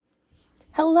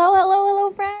Hello,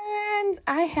 friends.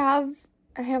 I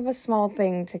have a small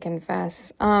thing to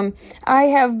confess. I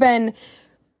have been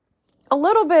a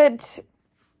little bit,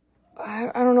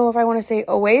 I don't know if I want to say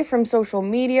away from social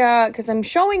media, because I'm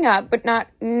showing up, but not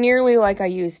nearly like I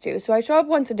used to. So I show up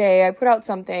once a day. I put out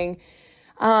something.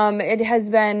 It has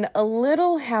been a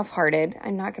little half-hearted,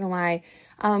 I'm not going to lie.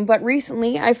 But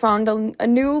recently I found a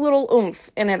new little oomph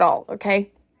in it all,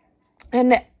 okay?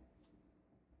 And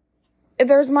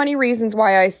there's many reasons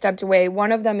why I stepped away.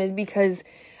 One of them is because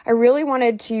I really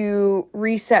wanted to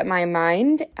reset my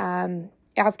mind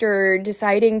after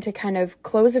deciding to kind of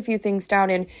close a few things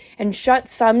down and shut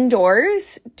some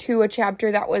doors to a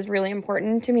chapter that was really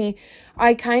important to me.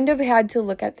 I kind of had to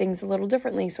look at things a little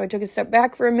differently. So I took a step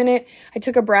back for a minute. I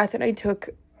took a breath and I took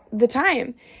the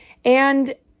time.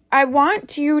 And I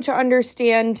want you to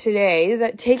understand today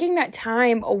that taking that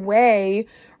time away,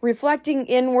 reflecting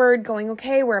inward, going,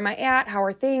 okay, where am I at? How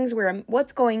are things?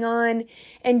 What's going on?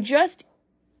 And just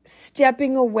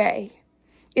stepping away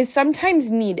is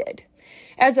sometimes needed.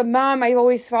 As a mom, I've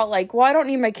always felt like, well, I don't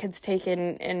need my kids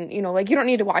taken and, you don't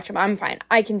need to watch them. I'm fine.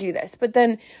 I can do this. But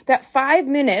then that 5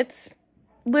 minutes,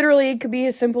 literally it could be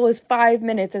as simple as 5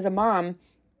 minutes as a mom,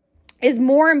 is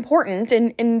more important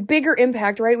and bigger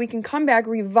impact, right? We can come back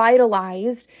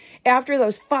revitalized after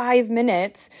those 5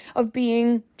 minutes of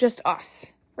being just us,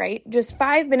 right? Just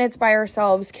 5 minutes by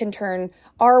ourselves can turn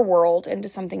our world into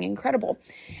something incredible.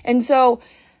 And so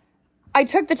I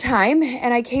took the time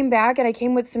and I came back and I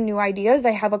came with some new ideas.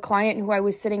 I have a client who I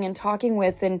was sitting and talking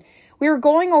with, and we were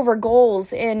going over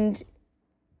goals, and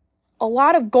a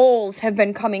lot of goals have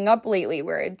been coming up lately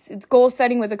where it's goal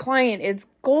setting with a client. It's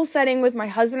goal setting with my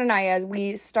husband and I as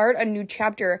we start a new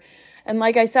chapter. And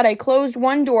like I said, I closed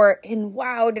one door and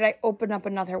wow, did I open up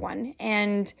another one.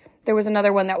 And there was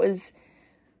another one that was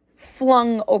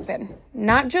flung open.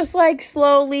 Not just like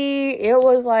slowly. It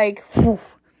was like, whew,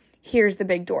 here's the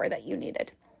big door that you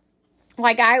needed.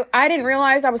 Like I didn't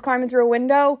realize I was climbing through a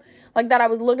window, like that I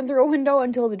was looking through a window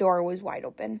until the door was wide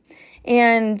open.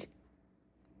 And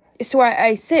so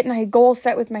I sit and I goal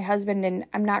set with my husband, and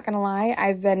I'm not going to lie,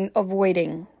 I've been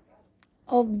avoiding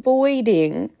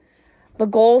the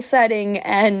goal setting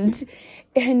and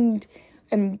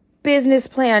business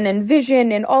plan and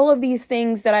vision and all of these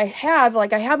things that I have.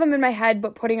 Like I have them in my head,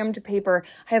 but putting them to paper,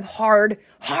 I have hard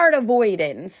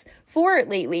avoidance for it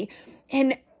lately.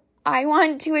 And I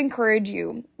want to encourage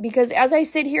you, because as I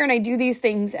sit here and I do these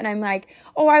things and I'm like,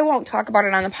 oh, I won't talk about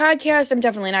it on the podcast. I'm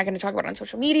definitely not going to talk about it on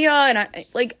social media. And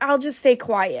I'll just stay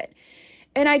quiet.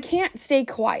 And I can't stay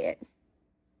quiet.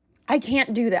 I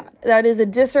can't do that. That is a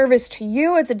disservice to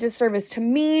you. It's a disservice to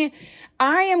me.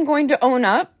 I am going to own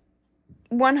up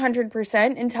 100%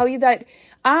 and tell you that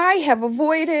I have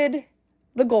avoided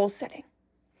the goal setting.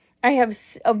 I have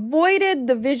avoided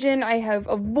the vision. I have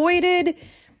avoided,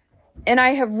 and I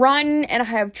have run, and I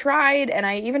have tried, and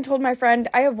I even told my friend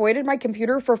I avoided my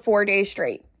computer for 4 days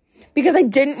straight because I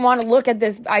didn't want to look at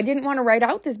this. I didn't want to write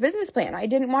out this business plan. I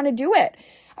didn't want to do it.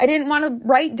 I didn't want to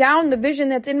write down the vision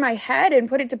that's in my head and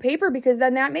put it to paper, because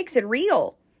then that makes it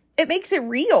real. It makes it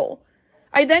real.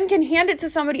 I then can hand it to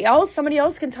somebody else. Somebody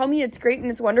else can tell me it's great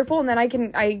and it's wonderful, and then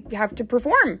I have to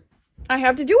perform. I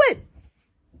have to do it.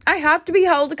 I have to be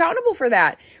held accountable for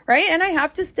that, right? And I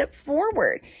have to step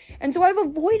forward. And so I've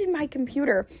avoided my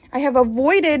computer. I have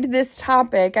avoided this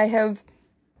topic. I have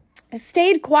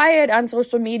stayed quiet on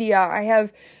social media. I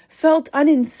have felt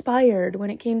uninspired when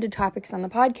it came to topics on the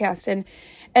podcast. And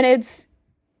it's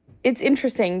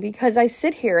interesting because I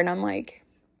sit here and I'm like,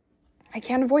 I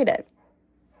can't avoid it.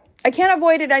 I can't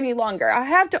avoid it any longer. I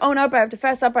have to own up. I have to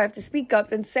fess up. I have to speak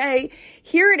up and say,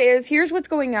 here it is. Here's what's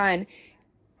going on.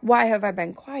 Why have I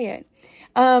been quiet?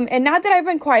 And not that I've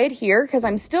been quiet here, because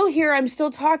I'm still here. I'm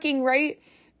still talking, right?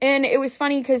 And it was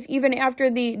funny because even after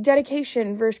the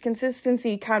dedication versus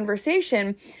consistency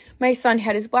conversation, my son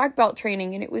had his black belt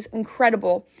training, and it was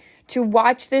incredible to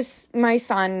watch my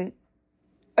son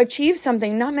achieve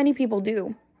something not many people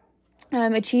do.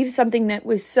 Achieve something that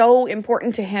was so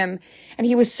important to him. And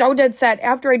he was so dead set,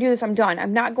 after I do this, I'm done.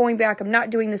 I'm not going back. I'm not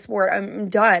doing the sport. I'm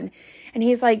done. And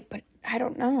he's like, but I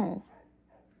don't know.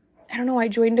 I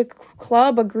joined a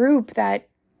club, a group that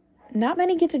not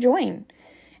many get to join.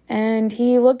 And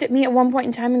he looked at me at one point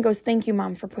in time and goes, thank you,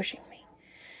 Mom, for pushing me.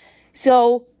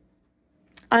 So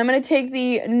I'm going to take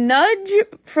the nudge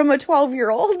from a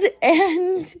 12-year-old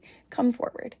and come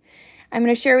forward. I'm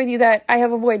going to share with you that I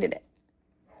have avoided it.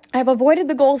 I've avoided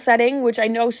the goal setting, which I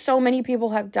know so many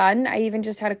people have done. I even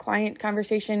just had a client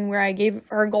conversation where I gave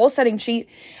her a goal setting sheet,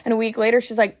 and a week later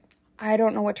she's like, I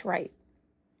don't know what to write.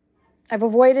 I've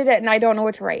avoided it and I don't know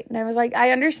what to write. And I was like,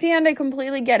 I understand. I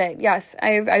completely get it. Yes,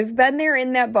 I've been there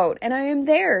in that boat, and I am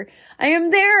there. I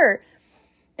am there.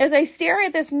 As I stare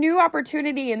at this new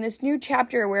opportunity and this new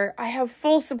chapter where I have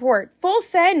full support, full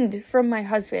send from my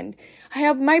husband. I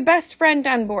have my best friend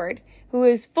on board who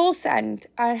is full send.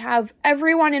 I have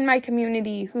everyone in my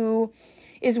community who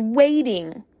is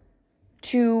waiting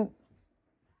to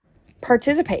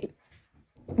participate.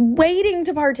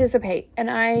 And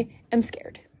I am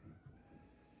scared.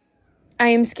 I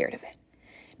am scared of it.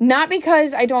 Not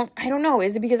because I don't know.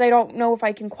 Is it because I don't know if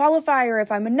I can qualify or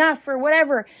if I'm enough or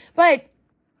whatever? But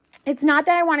it's not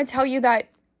that I want to tell you that,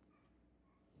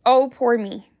 oh, poor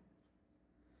me.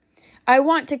 I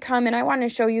want to come and I want to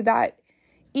show you that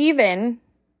even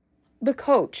the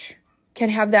coach can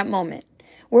have that moment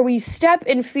where we step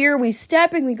in fear, we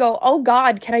step and we go, oh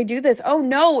God, can I do this? Oh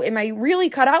no, am I really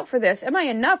cut out for this? Am I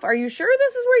enough? Are you sure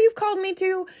this is where you've called me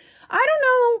to? I don't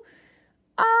know.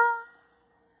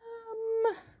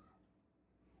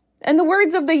 And the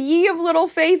words of the Ye of Little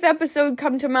Faith episode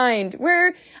come to mind,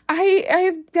 where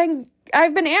I've been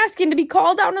asking to be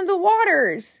called out into the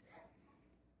waters.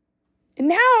 And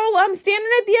now I'm standing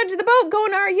at the edge of the boat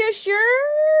going, are you sure?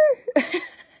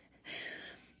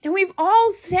 And we've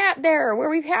all sat there where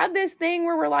we've had this thing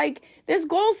where we're like, this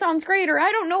goal sounds great, or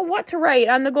I don't know what to write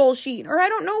on the goal sheet, or I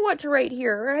don't know what to write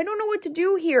here, or I don't know what to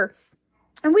do here.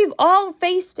 And we've all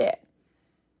faced it.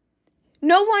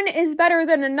 No one is better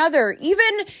than another.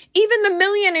 Even the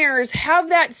millionaires have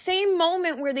that same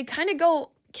moment where they kind of go,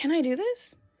 can I do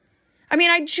this? I mean,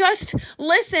 I just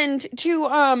listened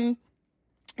to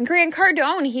Grant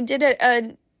Cardone. He did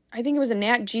I think it was a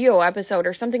Nat Geo episode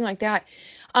or something like that,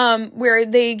 where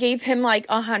they gave him like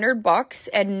 $100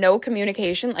 and no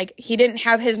communication. Like, he didn't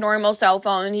have his normal cell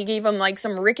phone. He gave him like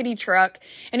some rickety truck,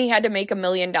 and he had to make $1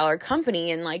 million company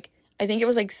in like, I think it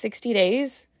was like 60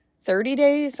 days. 30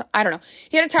 days? I don't know.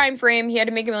 He had a time frame. He had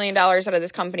to make $1 million out of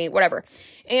this company, whatever.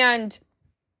 And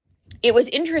it was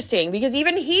interesting because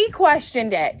even he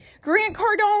questioned it. Grant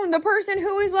Cardone, the person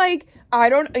who is like,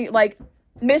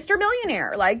 Mr.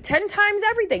 Millionaire, like 10 times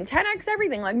everything, 10x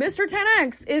everything, like Mr.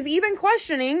 10x is even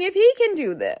questioning if he can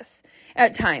do this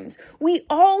at times. We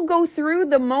all go through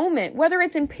the moment, whether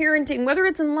it's in parenting, whether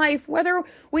it's in life, whether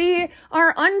we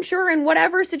are unsure in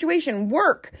whatever situation,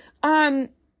 work,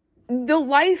 the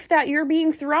life that you're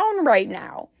being thrown right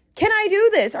now. Can I do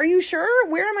this? Are you sure?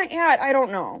 Where am I at? I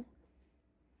don't know.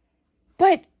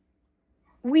 But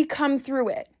we come through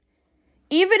it.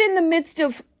 Even in the midst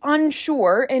of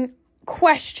unsure and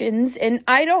questions and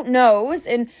I don't knows,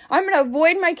 and I'm going to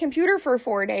avoid my computer for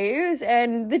 4 days,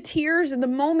 and the tears and the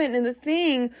moment and the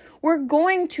thing, we're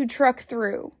going to truck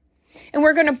through. And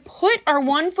we're going to put our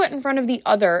one foot in front of the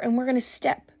other, and we're going to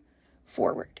step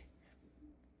forward.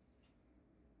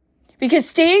 Because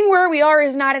staying where we are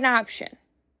is not an option.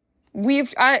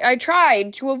 I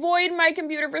tried to avoid my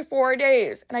computer for 4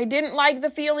 days, and I didn't like the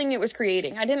feeling it was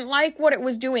creating. I didn't like what it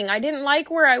was doing. I didn't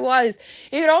like where I was.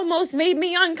 It almost made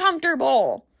me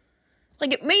uncomfortable.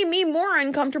 Like, it made me more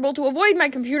uncomfortable to avoid my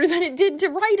computer than it did to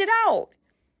write it out.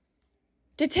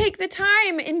 To take the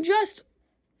time and just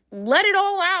let it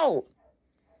all out.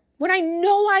 When I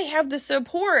know I have the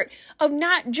support of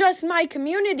not just my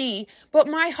community, but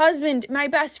my husband, my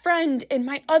best friend, and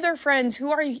my other friends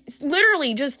who are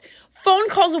literally just phone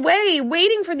calls away,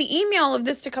 waiting for the email of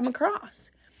this to come across.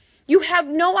 You have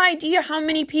no idea how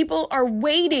many people are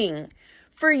waiting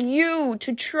for you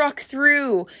to truck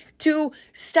through, to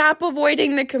stop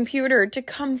avoiding the computer, to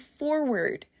come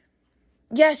forward.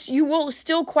 Yes, you will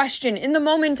still question in the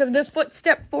moment of the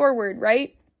footstep forward,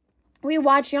 right? We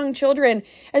watch young children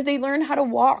as they learn how to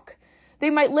walk. They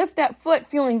might lift that foot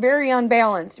feeling very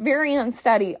unbalanced, very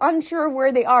unsteady, unsure of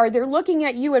where they are. They're looking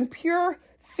at you in pure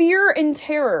fear and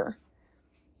terror.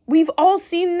 We've all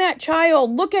seen that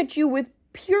child look at you with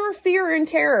pure fear and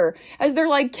terror as they're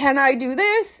like, can I do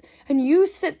this? And you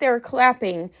sit there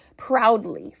clapping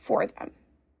proudly for them.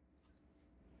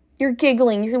 You're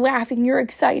giggling, you're laughing, you're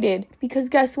excited because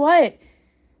guess what?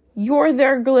 You're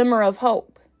their glimmer of hope.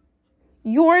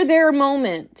 You're their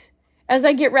moment. As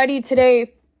I get ready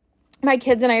today, my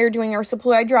kids and I are doing our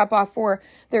supply drop off for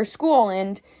their school,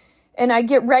 and I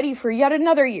get ready for yet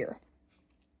another year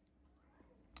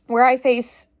where I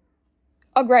face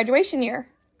a graduation year.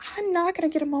 I'm not going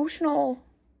to get emotional.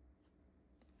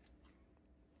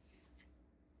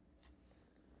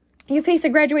 You face a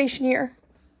graduation year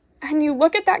and you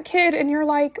look at that kid and you're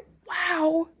like,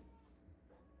 wow.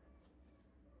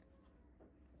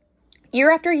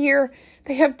 Year after year,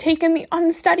 they have taken the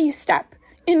unsteady step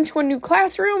into a new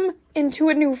classroom, into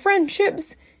a new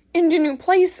friendships, into new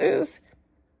places.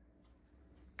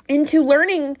 into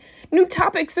learning new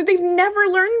topics that they've never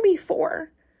learned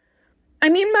before. I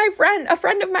mean, a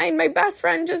friend of mine, my best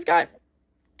friend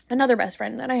another best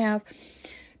friend that I have,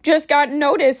 just got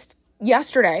noticed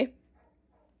yesterday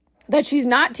that she's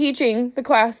not teaching the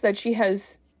class that she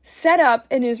has set up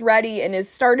and is ready and has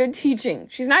started teaching.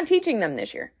 She's not teaching them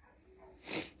this year.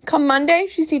 Come Monday,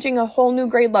 she's teaching a whole new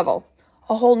grade level,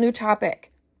 a whole new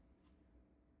topic.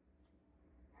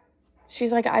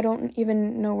 She's like, I don't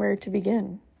even know where to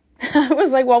begin. I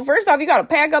was like, well, first off, you got to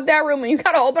pack up that room and you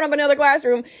got to open up another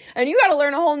classroom and you got to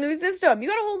learn a whole new system. You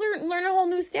got to learn a whole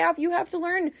new staff. You have to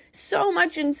learn so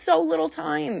much in so little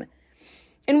time.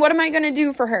 And what am I going to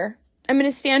do for her? I'm going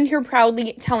to stand here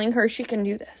proudly telling her she can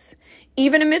do this.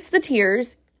 Even amidst the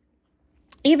tears,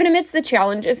 even amidst the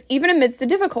challenges, even amidst the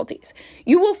difficulties.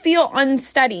 You will feel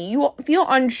unsteady. You will feel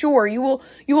unsure. You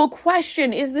will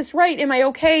question, is this right? Am I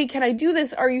okay? Can I do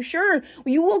this? Are you sure?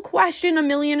 You will question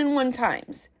 1,000,001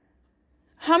 times.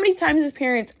 How many times as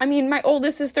parents, my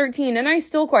oldest is 13 and I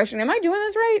still question, am I doing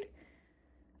this right?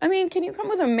 Can you come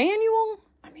with a manual?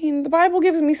 The Bible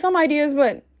gives me some ideas,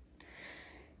 but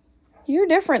you're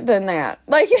different than that.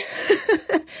 Like,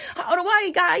 how do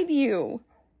I guide you?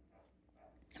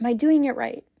 Am I doing it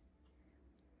right?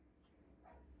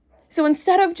 So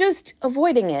instead of just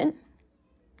avoiding it,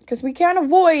 because we can't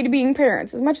avoid being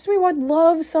parents, as much as we would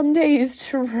love some days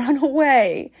to run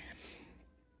away,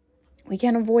 we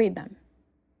can't avoid them.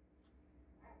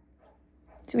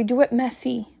 So we do it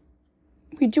messy.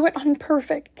 We do it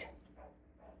unperfect.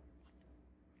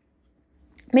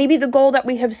 Maybe the goal that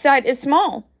we have set is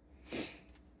small.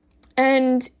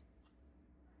 And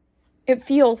it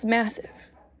feels massive.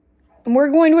 And we're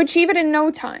going to achieve it in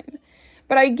no time.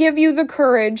 But I give you the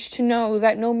courage to know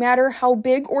that no matter how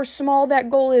big or small that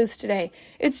goal is today,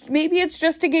 maybe it's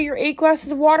just to get your 8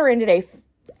 glasses of water in today.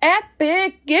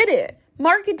 Epic, get it.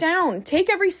 Mark it down.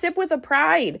 Take every sip with a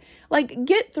pride. Like,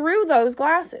 get through those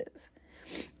glasses.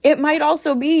 It might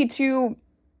also be to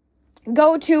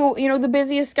go to, the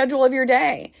busiest schedule of your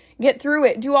day. Get through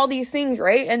it. Do all these things,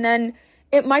 right? And then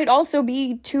it might also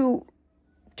be to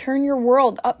turn your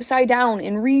world upside down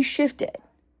and reshift it.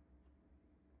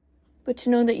 But to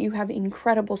know that you have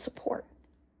incredible support.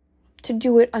 To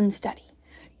do it unsteady.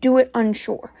 Do it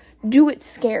unsure. Do it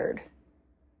scared.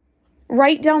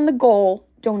 Write down the goal.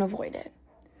 Don't avoid it.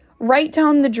 Write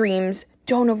down the dreams.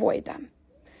 Don't avoid them.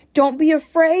 Don't be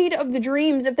afraid of the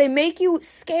dreams. If they make you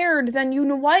scared, then you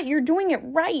know what? You're doing it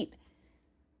right.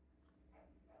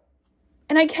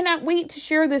 And I cannot wait to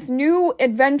share this new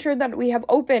adventure that we have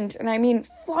opened, and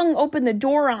flung open the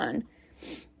door on.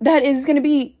 That is going to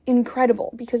be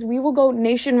incredible because we will go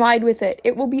nationwide with it.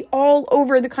 It will be all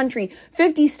over the country.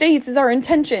 50 states is our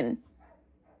intention.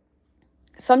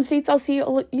 Some states I'll see you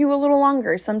a little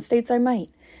longer. Some states I might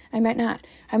not.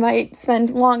 I might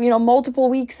spend multiple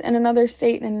weeks in another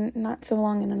state and not so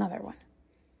long in another one.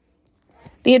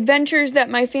 The adventures that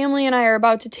my family and I are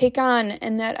about to take on,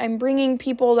 and that I'm bringing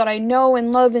people that I know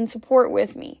and love and support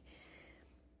with me.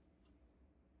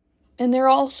 And there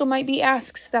also might be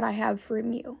asks that I have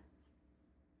from you.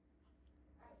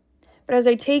 But as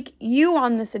I take you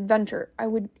on this adventure, I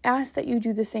would ask that you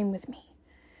do the same with me.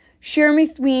 Share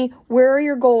with me, where are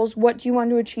your goals? What do you want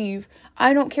to achieve?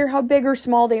 I don't care how big or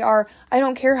small they are. I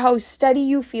don't care how steady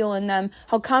you feel in them,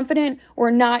 how confident or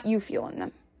not you feel in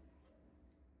them.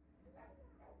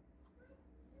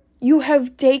 You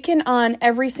have taken on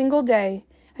every single day,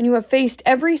 and you have faced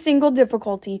every single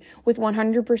difficulty with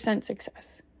 100%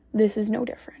 success. This is no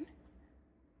different.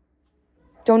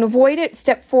 Don't avoid it,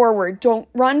 step forward. Don't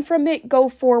run from it, go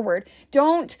forward.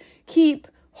 Don't keep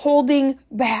holding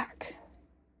back.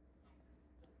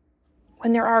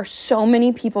 When there are so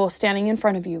many people standing in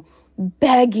front of you,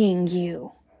 begging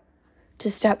you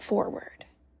to step forward.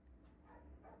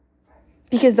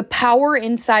 Because the power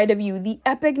inside of you, the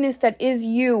epicness that is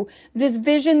you, this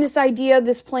vision, this idea,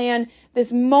 this plan,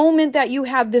 this moment that you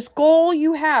have, this goal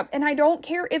you have, and I don't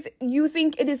care if you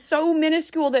think it is so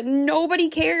minuscule that nobody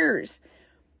cares.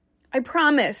 I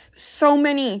promise, so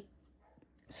many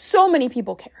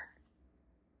people care.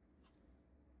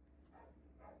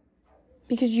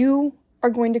 Because you are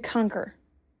going to conquer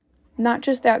not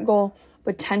just that goal,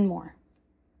 but 10 more.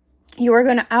 You are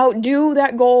going to outdo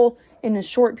that goal in a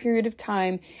short period of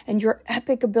time, and your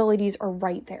epic abilities are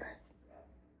right there.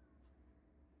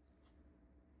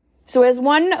 So as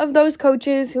one of those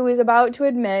coaches who is about to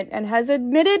admit and has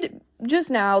admitted just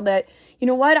now that, you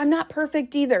know what, I'm not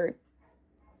perfect either.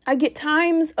 I get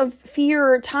times of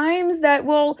fear, times that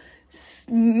will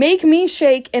make me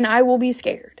shake and I will be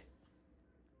scared.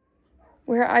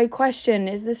 Where I question,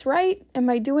 is this right? Am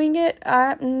I doing it?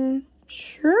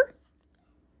 Sure.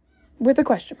 with a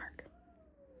question mark.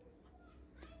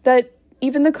 That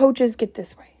even the coaches get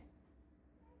this way.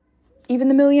 Even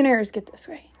the millionaires get this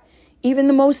way. Even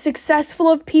the most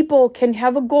successful of people can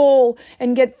have a goal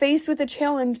and get faced with a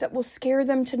challenge that will scare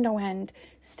them to no end.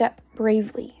 Step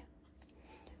bravely.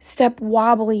 Step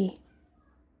wobbly.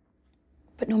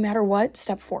 But no matter what,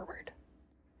 step forward.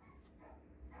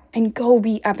 And go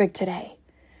be epic today.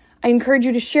 I encourage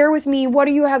you to share with me, what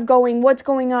do you have going? What's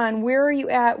going on? Where are you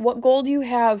at? What goal do you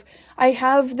have? I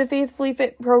have the Faithfully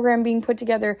Fit program being put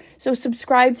together. So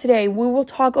subscribe today. We will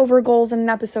talk over goals in an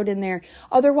episode in there.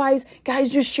 Otherwise,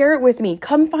 guys, just share it with me.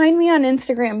 Come find me on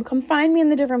Instagram. Come find me in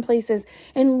the different places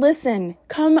and listen.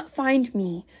 Come find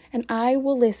me and I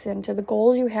will listen to the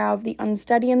goals you have, the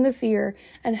unsteady and the fear,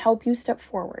 and help you step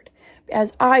forward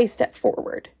as I step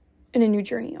forward in a new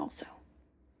journey also.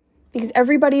 Because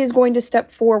everybody is going to step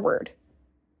forward.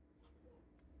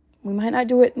 We might not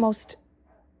do it most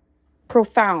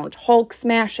profound, Hulk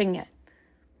smashing it.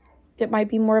 It might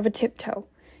be more of a tiptoe.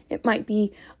 It might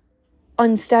be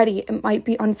unsteady. It might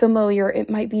be unfamiliar. It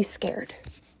might be scared.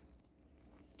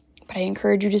 But I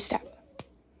encourage you to step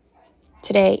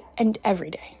today and every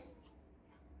day.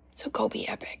 So go be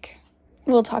epic.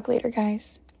 We'll talk later,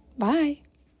 guys. Bye.